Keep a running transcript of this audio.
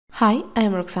Hi, I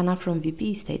am Roxana from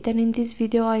VP Estate, and in this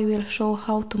video I will show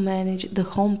how to manage the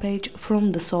homepage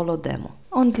from the solo demo.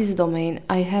 On this domain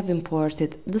I have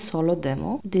imported the solo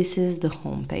demo. This is the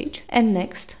homepage, and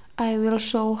next I will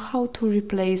show how to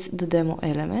replace the demo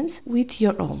elements with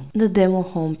your own. The demo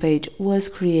homepage was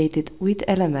created with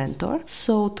Elementor,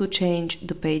 so to change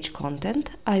the page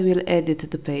content I will edit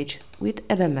the page with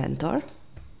Elementor.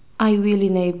 I will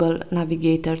enable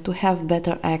Navigator to have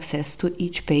better access to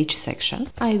each page section.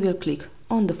 I will click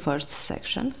on the first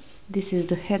section. This is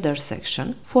the header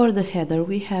section. For the header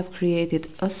we have created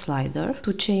a slider.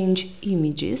 To change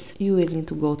images you will need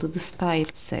to go to the style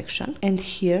section, and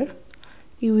here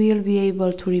you will be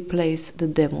able to replace the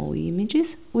demo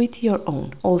images with your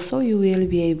own. Also you will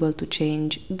be able to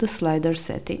change the slider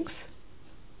settings.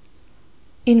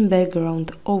 In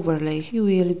background overlay you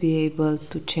will be able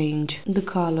to change the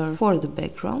color for the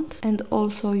background, and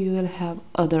also you will have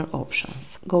other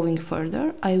options. Going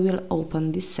further, I will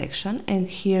open this section, and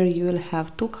here you will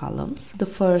have two columns. The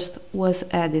first was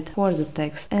added for the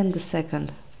text and the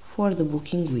second for the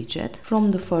booking widget.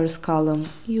 From the first column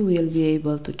you will be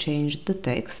able to change the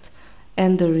text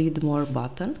and the read more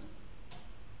button.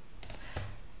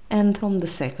 And from the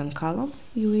second column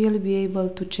you will be able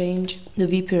to change the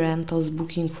VP Rentals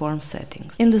booking form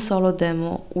settings. In the solo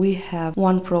demo we have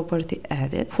one property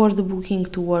added. For the booking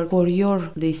to work for your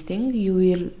listing you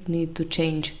will need to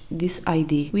change this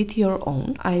ID with your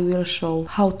own. I will show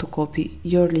how to copy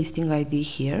your listing ID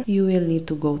here. You will need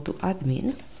to go to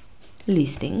Admin,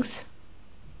 Listings,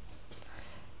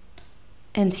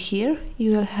 and here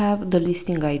you will have the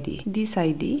listing ID. This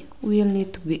ID will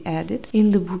need to be added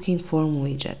in the booking form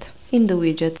widget. In the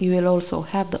widget you will also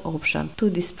have the option to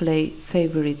display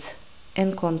favorites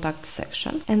and contact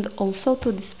section, and also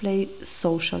to display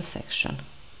social section.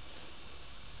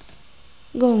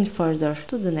 Going further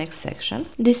to the next section,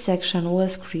 this section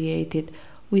was created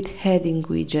with heading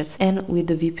widgets and with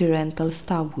the VP Rentals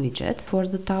tab widget. For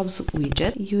the tabs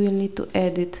widget you will need to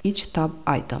edit each tab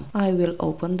item. I will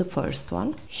open the first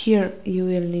one. Here you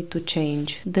will need to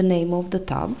change the name of the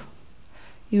tab.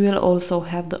 You will also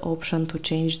have the option to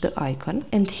change the icon,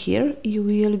 and here you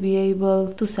will be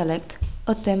able to select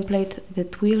a template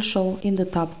that will show in the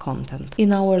tab content.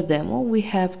 In our demo we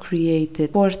have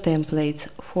created 4 templates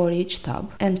for each tab,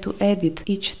 and to edit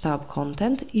each tab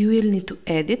content you will need to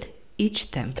edit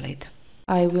each template.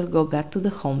 I will go back to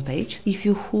the home page. If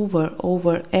you hover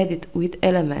over Edit with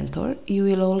Elementor, you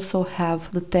will also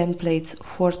have the templates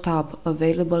for tab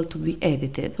available to be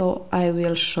edited. So I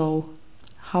will show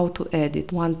how to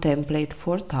edit one template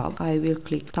for tab. I will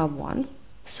click tab 1.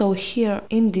 So here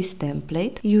in this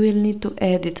template you will need to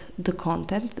edit the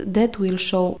content that will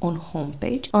show on home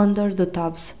page under the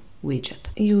tabs widget.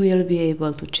 You will be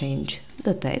able to change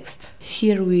the text.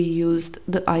 Here we used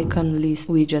the icon list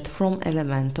widget from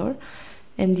Elementor,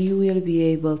 and you will be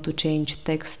able to change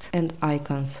text and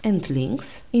icons and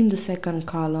links. In the second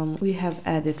column we have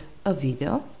added a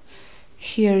video.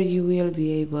 Here you will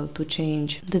be able to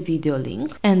change the video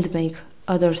link and make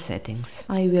other settings.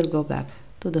 I will go back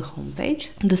to the home page.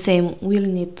 The same will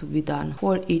need to be done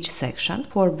for each section.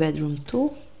 For bedroom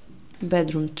 2,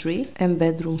 bedroom 3 and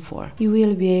bedroom 4. You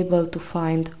will be able to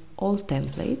find all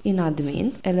templates in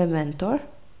Admin, Elementor,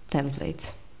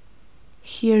 Templates.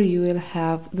 Here you will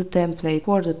have the template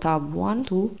for the tab 1,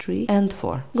 2, 3 and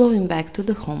 4. Going back to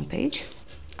the home page,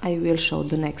 I will show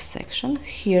the next section.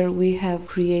 Here we have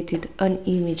created an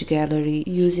image gallery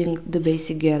using the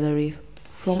basic gallery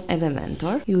from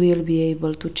Elementor. You will be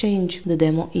able to change the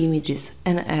demo images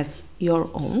and add your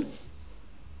own.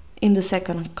 In the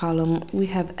second column we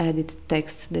have added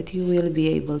text that you will be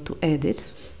able to edit.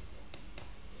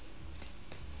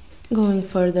 Going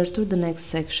further to the next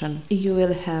section, you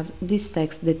will have this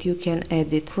text that you can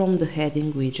edit from the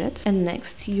heading widget, and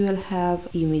next you will have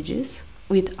images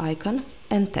with icon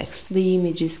and text. The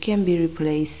images can be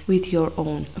replaced with your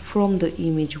own from the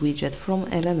image widget from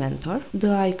Elementor.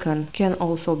 The icon can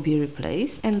also be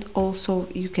replaced, and also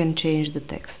you can change the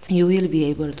text. You will be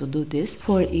able to do this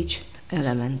for each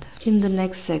element. In the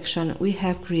next section we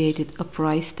have created a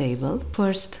price table.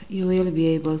 First you will be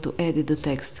able to edit the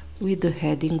text with the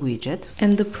heading widget,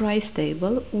 and the price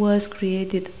table was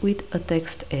created with a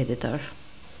text editor.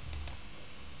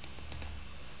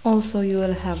 Also you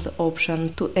will have the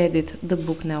option to edit the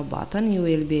book now button. You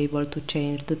will be able to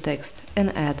change the text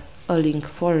and add a link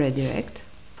for redirect.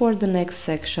 For the next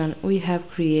section we have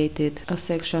created a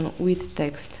section with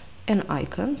text and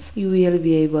icons. You will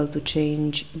be able to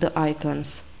change the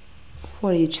icons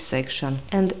for each section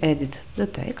and edit the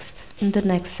text. In the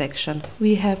next section,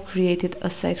 we have created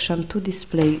a section to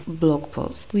display blog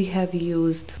posts. We have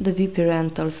used the VP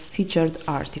Rentals featured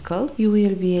article. You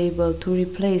will be able to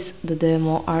replace the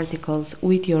demo articles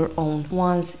with your own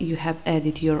once you have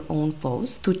added your own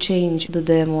post. To change the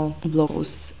demo blog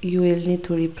posts, you will need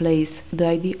to replace the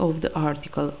ID of the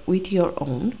article with your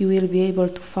own. You will be able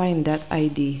to find that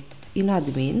ID in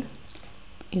admin,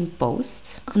 in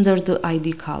posts. Under the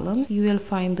ID column, you will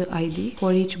find the ID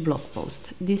for each blog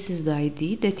post. This is the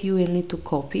ID that you will need to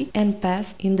copy and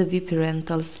paste in the VP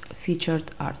Rentals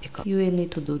featured article. You will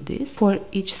need to do this for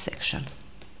each section.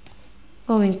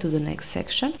 Going to the next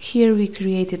section, here we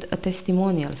created a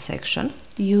testimonial section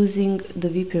using the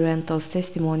VP Rentals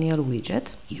testimonial widget.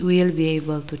 You will be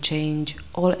able to change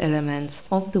all elements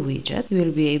of the widget. You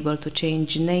will be able to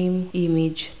change name,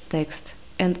 image, text,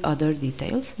 and other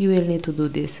details. You will need to do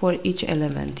this for each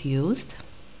element used.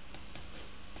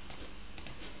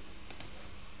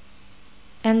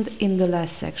 And in the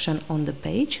last section on the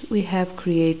page, we have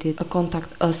created a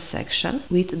Contact Us section.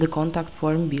 With the contact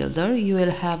form builder, you will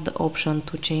have the option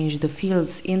to change the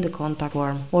fields in the contact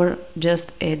form or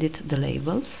just edit the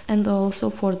labels. And also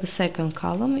for the second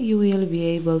column, you will be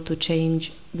able to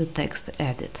change the text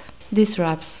edit. This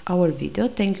wraps our video.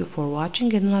 Thank you for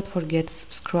watching, and do not forget to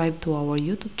subscribe to our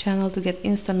YouTube channel to get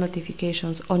instant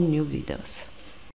notifications on new videos.